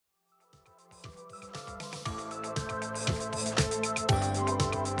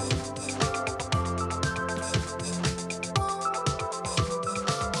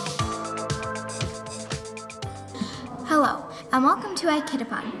and welcome to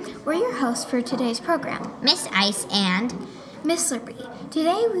iKidapod. We're your hosts for today's program, Miss Ice and Miss Slippery.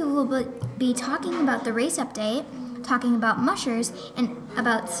 Today we will be talking about the race update, talking about mushers, and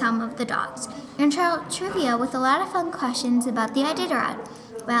about some of the dogs. And child trivia with a lot of fun questions about the Iditarod.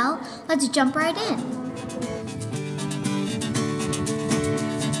 Well, let's jump right in.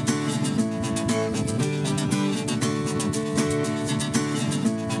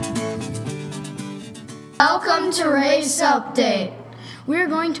 Welcome to Race Update. We're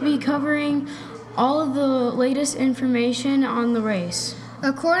going to be covering all of the latest information on the race.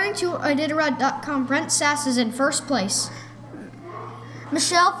 According to Iditarod.com, Brent Sass is in first place.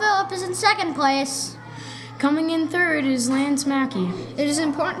 Michelle Phillip is in second place. Coming in third is Lance Mackey. It is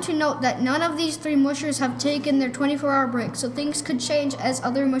important to note that none of these three mushers have taken their 24-hour break, so things could change as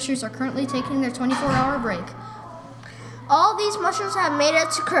other mushers are currently taking their 24-hour break. All these mushers have made it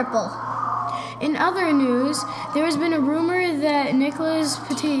to Cripple. In other news, there has been a rumor that Nicolas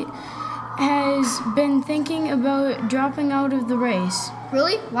Petit has been thinking about dropping out of the race.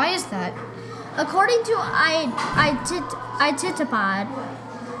 Really? Why is that? According to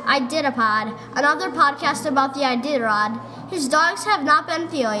Iditarod, another podcast about the Iditarod, his dogs have not been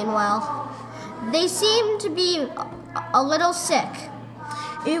feeling well. They seem to be a little sick.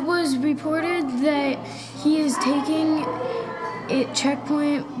 It was reported that he is taking it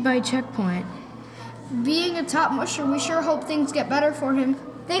checkpoint by checkpoint. Being a top musher, we sure hope things get better for him.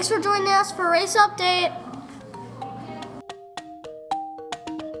 Thanks for joining us for Race Update.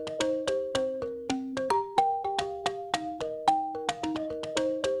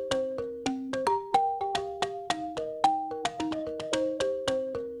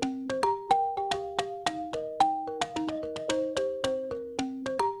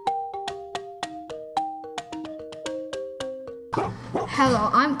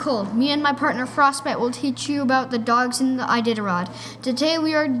 Hello, I'm Cole. Me and my partner Frostbite will teach you about the dogs in the Iditarod. Today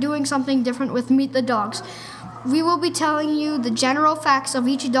we are doing something different with Meet the Dogs. We will be telling you the general facts of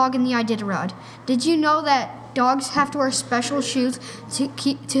each dog in the Iditarod. Did you know that dogs have to wear special shoes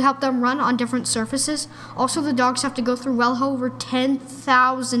to help them run on different surfaces? Also, the dogs have to go through well over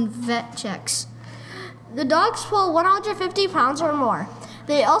 10,000 vet checks. The dogs pull 150 pounds or more.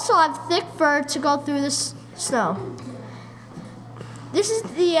 They also have thick fur to go through the snow. This is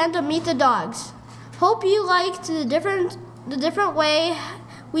the end of Meet the Dogs. Hope you liked the different way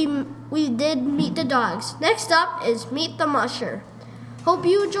we did Meet the Dogs. Next up is Meet the Musher. Hope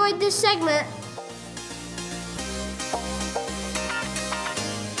you enjoyed this segment.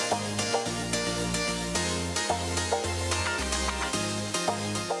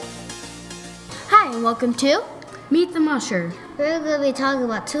 Hi, and welcome to Meet the Musher. We're going to be talking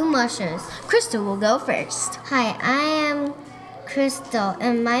about two mushers. Crystal will go first. Hi, I am Crystal,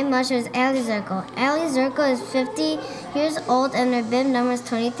 and my musher is Allie Zirkle. Allie Zirkle is 50 years old, and her bib number is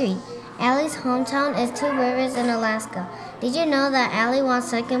 23. Allie's hometown is Two Rivers in Alaska. Did you know that Allie won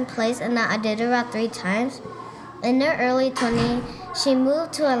second place in the Iditarod 3 times? In her early 20s, she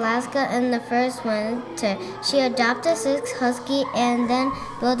moved to Alaska in the first winter. She adopted 6 huskies and then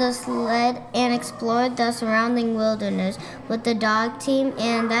built a sled and explored the surrounding wilderness with the dog team,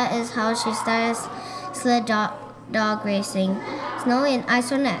 and that is how she started sled dog racing. Snowy and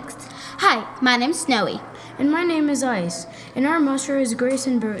Ice are next. Hi, my name's Snowy. And my name is Ice. And our musher is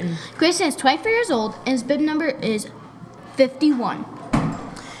Grayson Burton. Grayson is 24 years old and his bib number is 51.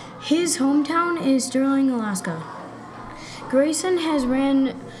 His hometown is Sterling, Alaska. Grayson has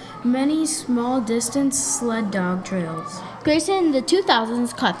ran many small distance sled dog trails. Grayson in the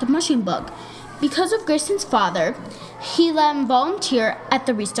 2000s caught the mushing bug. Because of Grayson's father, he let him volunteer at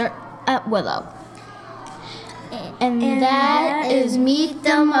the restart at Willow. And that is Meet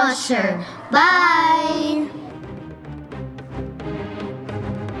the Musher. Bye!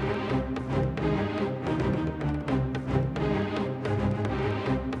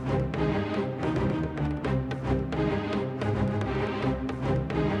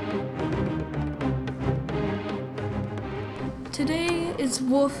 Today is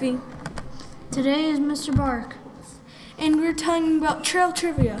Wolfie. Today is Mr. Bark. And we're talking about trail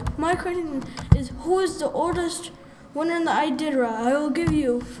trivia. My question is, who is the oldest winner in the Iditarod? I will give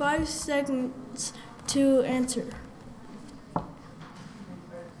you 5 seconds to answer.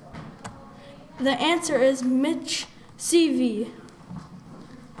 The answer is Mitch CV.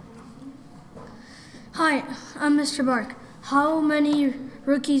 Hi, I'm Mr. Bark. How many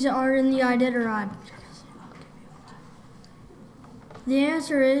rookies are in the Iditarod? The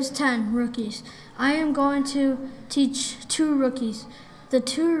answer is 10 rookies. I am going to teach 2 rookies. The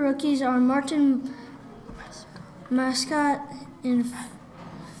 2 rookies are Martin Mascot and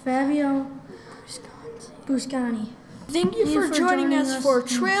Fabio Buscani. Thank you for joining us for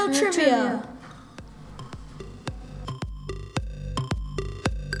Trail Trivia.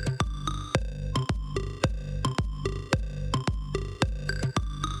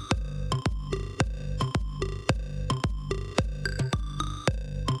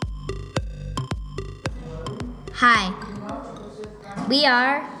 Hi, we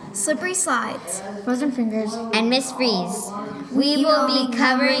are Slippery Slides. Frozen Fingers. and Miss Freeze. We will be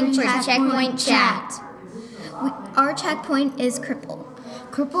covering for Checkpoint Chat. Our checkpoint is Cripple.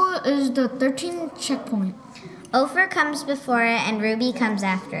 Cripple is the 13th checkpoint. Ophir comes before it and Ruby comes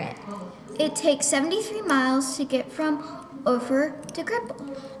after it. It takes 73 miles to get from Ophir to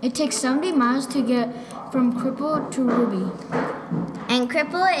Cripple. It takes 70 miles to get from Cripple to Ruby. And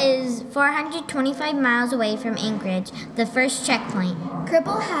Cripple is 425 miles away from Anchorage, the first checkpoint.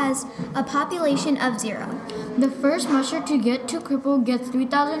 Cripple has a population of 0. The first musher to get to Cripple gets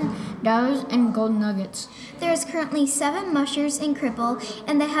 $3,000 in gold nuggets. There is currently 7 mushers in Cripple,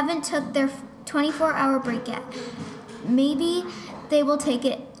 and they haven't took their 24-hour break yet. Maybe they will take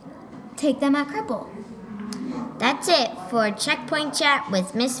them at Cripple. That's it for Checkpoint Chat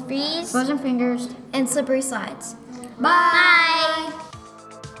with Miss Freeze. Frozen Fingers. And Slippery Slides. Bye!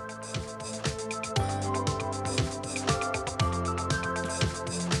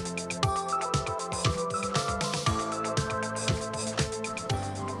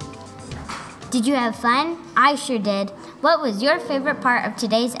 Did you have fun? I sure did. What was your favorite part of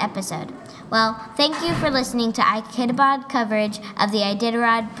today's episode? Well, thank you for listening to iKidabod coverage of the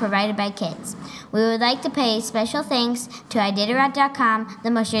Iditarod provided by kids. We would like to pay special thanks to Iditarod.com,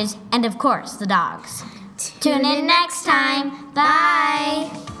 the mushers, and of course, the dogs. Tune in next time.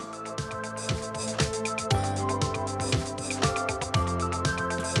 Bye!